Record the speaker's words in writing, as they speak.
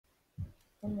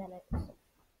And then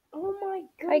oh my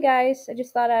god. Hi guys, I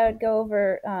just thought I would go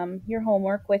over your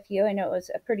homework with you. I know it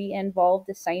was a pretty involved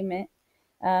assignment.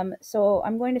 So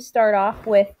I'm going to start off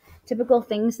with typical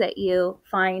things that you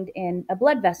find in a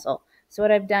blood vessel. So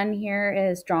what I've done here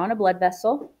is drawn a blood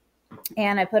vessel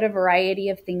and I put a variety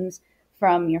of things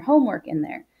from your homework in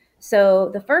there. So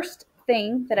the first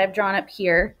thing that I've drawn up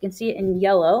here, you can see it in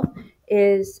yellow,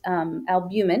 is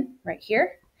albumin right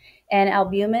here. And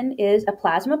albumin is a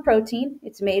plasma protein.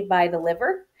 It's made by the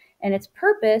liver, and its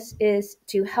purpose is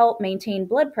to help maintain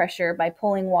blood pressure by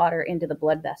pulling water into the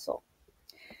blood vessel.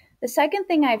 The second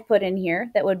thing I've put in here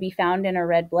that would be found in a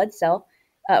red blood cell,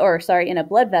 in a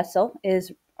blood vessel,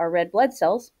 is our red blood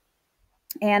cells.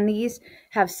 And these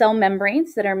have cell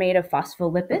membranes that are made of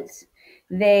phospholipids.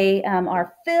 They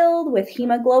are filled with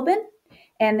hemoglobin,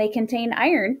 and they contain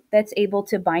iron that's able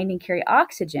to bind and carry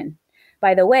oxygen.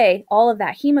 By the way, all of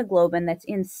that hemoglobin that's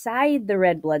inside the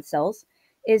red blood cells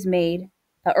is made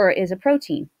or is a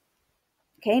protein.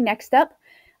 Okay, next up,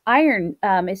 iron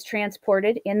is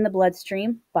transported in the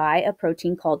bloodstream by a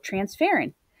protein called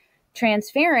transferrin.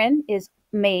 Transferrin is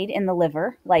made in the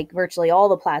liver, like virtually all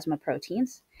the plasma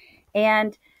proteins.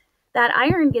 And that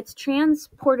iron gets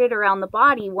transported around the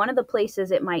body. One of the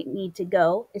places it might need to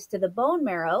go is to the bone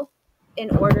marrow in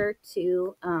order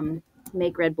to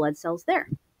make red blood cells there.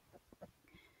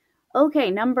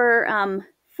 Okay, number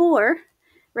 4,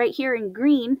 right here in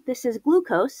green, this is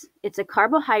glucose. It's a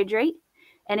carbohydrate,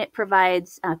 and it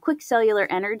provides quick cellular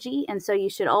energy, and so you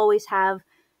should always have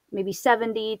maybe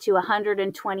 70 to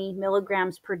 120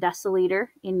 milligrams per deciliter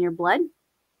in your blood.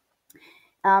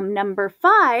 Number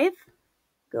 5,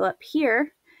 go up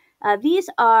here. This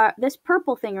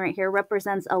purple thing right here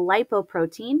represents a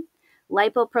lipoprotein.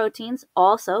 Lipoproteins,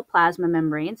 also plasma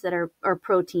membranes that are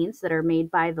proteins that are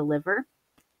made by the liver.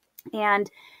 And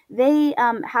they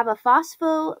have a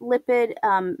phospholipid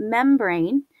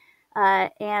membrane,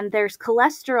 and there's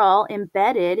cholesterol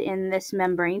embedded in this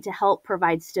membrane to help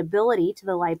provide stability to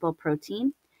the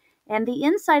lipoprotein. And the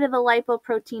inside of the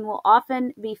lipoprotein will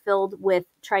often be filled with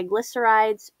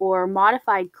triglycerides or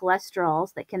modified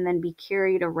cholesterols that can then be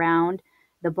carried around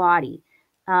the body.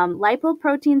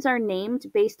 Lipoproteins are named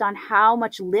based on how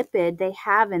much lipid they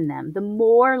have in them. The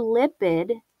more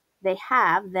lipid they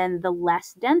have, then the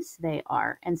less dense they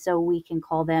are. And so we can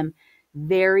call them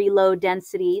very low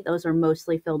density. Those are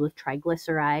mostly filled with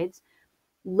triglycerides.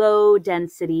 Low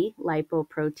density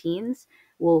lipoproteins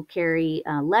will carry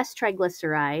less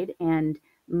triglyceride and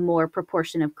more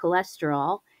proportion of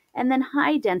cholesterol. And then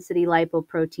high density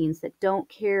lipoproteins that don't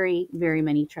carry very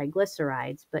many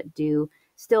triglycerides, but do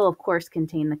still, of course,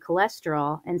 contain the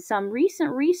cholesterol. And some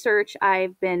recent research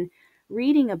I've been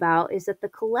reading about is that the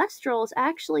cholesterol is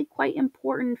actually quite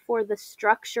important for the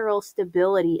structural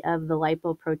stability of the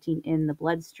lipoprotein in the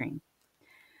bloodstream.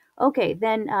 Okay,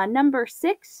 then number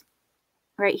 6,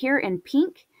 right here in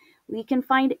pink, we can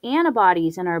find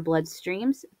antibodies in our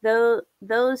bloodstreams.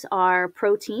 Those are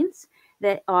proteins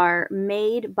that are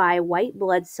made by white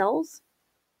blood cells.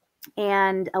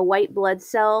 And a white blood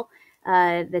cell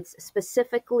that's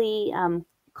specifically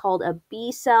called a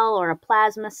B cell or a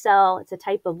plasma cell. It's a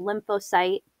type of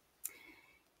lymphocyte.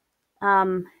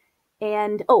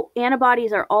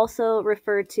 Antibodies are also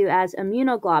referred to as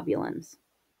immunoglobulins.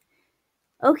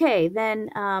 Okay, then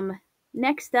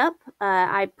next up,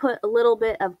 I put a little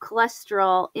bit of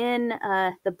cholesterol in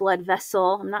the blood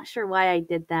vessel. I'm not sure why I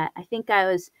did that. I think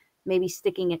I was maybe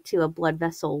sticking it to a blood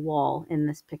vessel wall in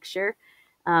this picture.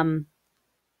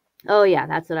 Oh yeah,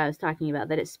 that's what I was talking about,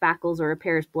 that it spackles or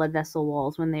repairs blood vessel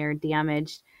walls when they are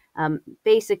damaged.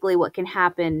 Basically, what can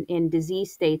happen in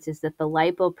disease states is that the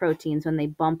lipoproteins, when they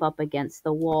bump up against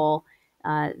the wall,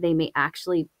 they may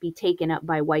actually be taken up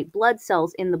by white blood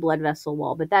cells in the blood vessel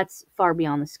wall, but that's far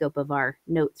beyond the scope of our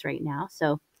notes right now.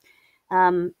 So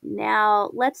now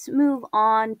let's move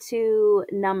on to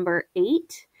number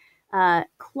 8.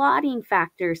 Clotting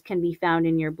factors can be found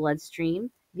in your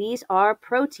bloodstream. These are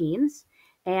proteins.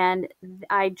 And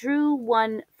I drew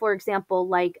one, for example,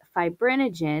 like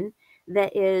fibrinogen,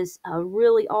 that is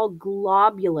really all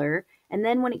globular. And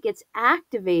then when it gets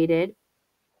activated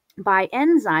by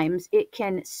enzymes, it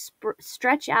can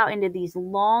stretch out into these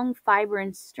long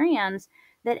fibrin strands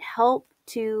that help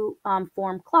to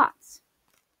form clots.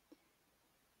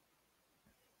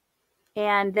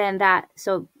 And then that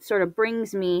sort of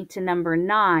brings me to number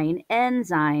 9,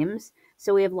 enzymes.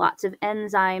 So we have lots of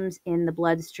enzymes in the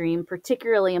bloodstream,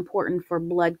 particularly important for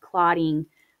blood clotting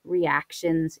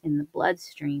reactions in the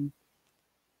bloodstream.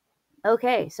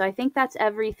 Okay, so I think that's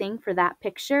everything for that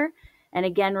picture. And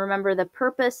again, remember the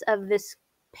purpose of this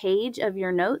page of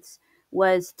your notes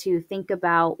was to think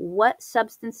about what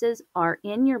substances are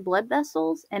in your blood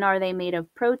vessels and are they made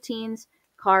of proteins,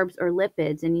 carbs, or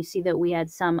lipids. And you see that we had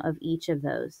some of each of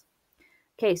those.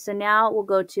 Okay, so now we'll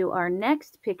go to our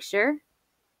next picture.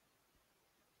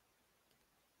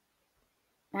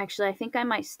 Actually, I think I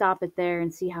might stop it there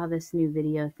and see how this new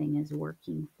video thing is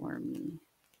working for me.